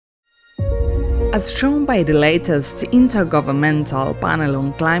As shown by the latest Intergovernmental Panel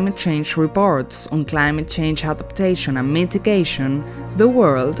on Climate Change reports on climate change adaptation and mitigation, the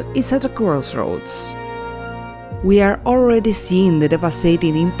world is at a crossroads. We are already seeing the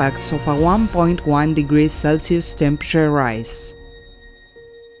devastating impacts of a 1.1 degrees Celsius temperature rise.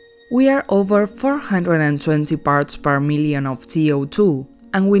 We are over 420 parts per million of CO2,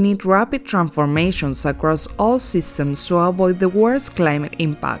 and we need rapid transformations across all systems to avoid the worst climate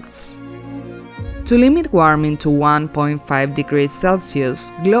impacts. To limit warming to 1.5 degrees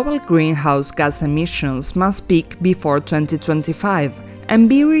Celsius, global greenhouse gas emissions must peak before 2025 and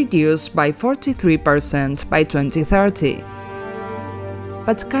be reduced by 43% by 2030.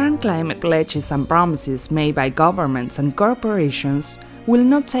 But current climate pledges and promises made by governments and corporations will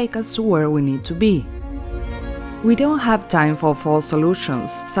not take us to where we need to be. We don't have time for false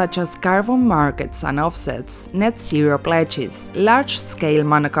solutions, such as carbon markets and offsets, net zero pledges, large-scale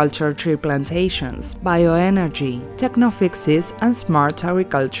monoculture tree plantations, bioenergy, techno-fixes, and smart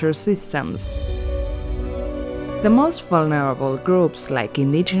agriculture systems. The most vulnerable groups like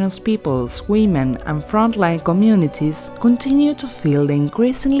Indigenous peoples, women, and frontline communities continue to feel the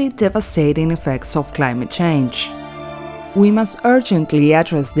increasingly devastating effects of climate change. We must urgently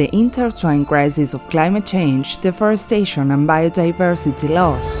address the intertwined crises of climate change, deforestation, and biodiversity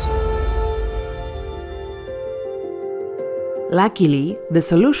loss. Luckily, the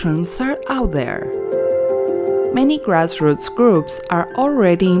solutions are out there. Many grassroots groups are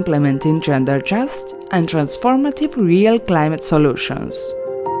already implementing gender-just and transformative real climate solutions.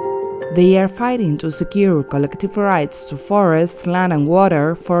 They are fighting to secure collective rights to forests, land, and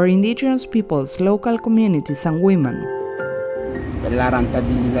water for Indigenous peoples, local communities, and women. La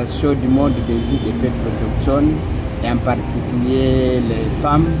rentabilisation du mode de vie des peuples autochtones et en particulier les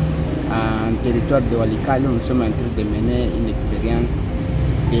femmes en territoire de Walikale. Nous sommes en train de mener une expérience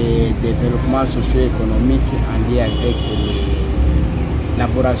de développement socio-économique en lien avec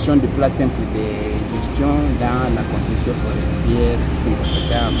l'élaboration de plans simples de gestion dans la concession forestière qui s'est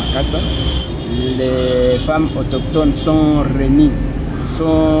constatée à Makassa. Les femmes autochtones sont réunies,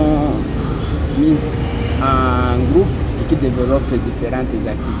 sont mises en groupe qui développent différentes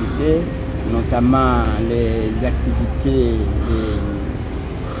activités, notamment les activités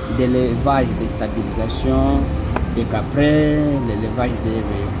d'élevage, de stabilisation des caprins, l'élevage des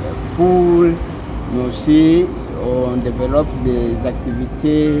poules, mais aussi on développe des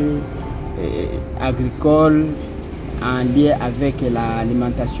activités agricoles en lien avec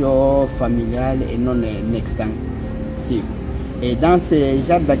l'alimentation familiale et non extensive. Et dans ce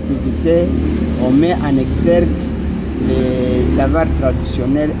genre d'activités, on met en exergue les savoirs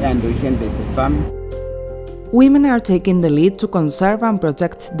traditionnels et endogènes de ces femmes. Women are taking the lead to conserve and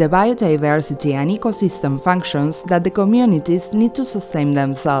protect the biodiversity and ecosystem functions that the communities need to sustain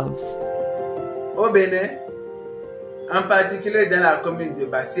themselves. Au Bénin, en particulier dans la commune de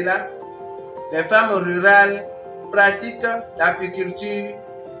Basila, les femmes rurales pratiquent l'apiculture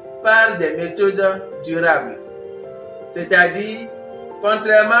par des méthodes durables. C'est-à-dire,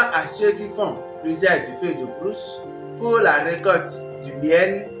 contrairement à ceux qui font l'usage du feu de brousse, pour la récolte du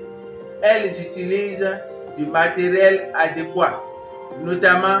miel, elles utilisent du matériel adéquat,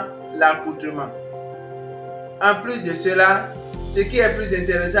 notamment l'accoutrement. En plus de cela, ce qui est plus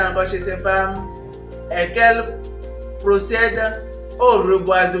intéressant encore chez ces femmes est qu'elles procèdent au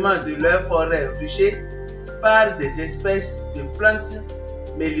reboisement de leurs forêts ruchées par des espèces de plantes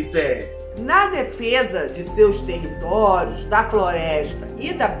mellifères. Na defesa de seus territórios, da floresta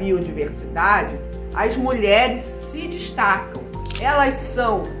e da biodiversidade, as mulheres se destacam. Elas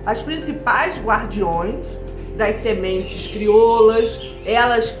são as principais guardiões das sementes crioulas,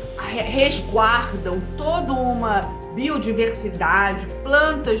 elas resguardam toda uma biodiversidade,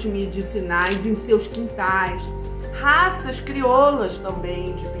 plantas medicinais em seus quintais, raças crioulas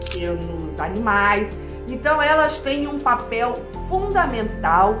também de pequenos animais. Então elas têm um papel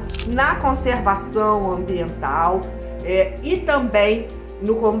fundamental na conservação ambiental e também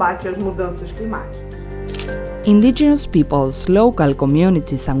no combate às mudanças climáticas. Indigenous peoples, local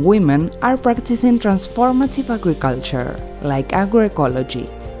communities, and women are practicing transformative agriculture, like agroecology,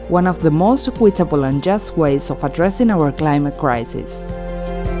 one of the most equitable and just ways of addressing our climate crisis.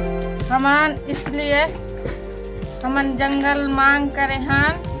 हमान इसलिए हमन जंगल मांग करे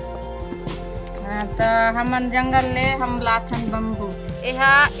हैं तो हमन जंगल ले हम Latham bamboo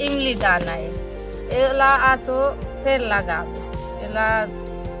यहाँ इमली दाना है एला आसो फिर लगा एला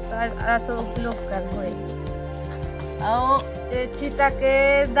आसो उपयोग कर होए और छीटा के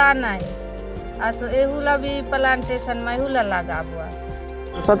दाना है आसो एहुला भी प्लांटेशन में एहुला लगा हुआ.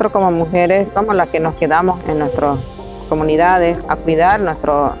 Nosotros como mujeres somos las que nos quedamos en nuestras comunidades a cuidar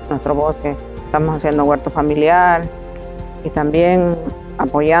nuestro bosque. estamos haciendo huerto familiar y también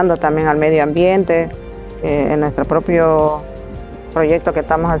apoyando también al medio ambiente. En nuestro propio proyecto que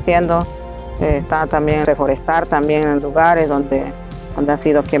estamos haciendo está también reforestar también en lugares donde ha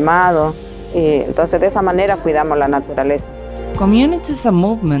sido quemado, y entonces de esa manera cuidamos la naturaleza. Communities and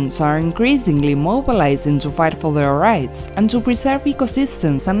movements are increasingly mobilizing to fight for their rights and to preserve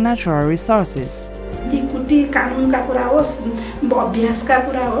ecosystems and natural resources. कुटी कानुनका कुरा होस्, अभ्यासका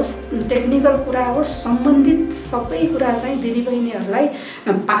कुरा होस्, technical कुरा होस्, सम्बन्धित सबै कुरा चाहिँ दिदीबहिनीहरूलाई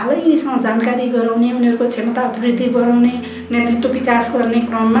पालैसँग जानकारी गराउने, उनीहरूको क्षमता वृद्धि गराउने, नेतृत्व विकास गर्ने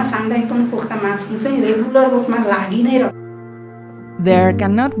क्रममा सामुदायिक पोख्ता मासुङ चाहिँ रेगुलर रूपमा लागि नै रह्यो। There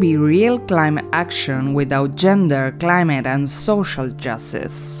cannot be real climate action without gender, climate and social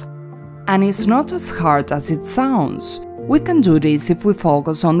justice. And it's not as hard as it sounds. We can do this if we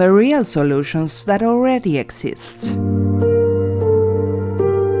focus on the real solutions that already exist.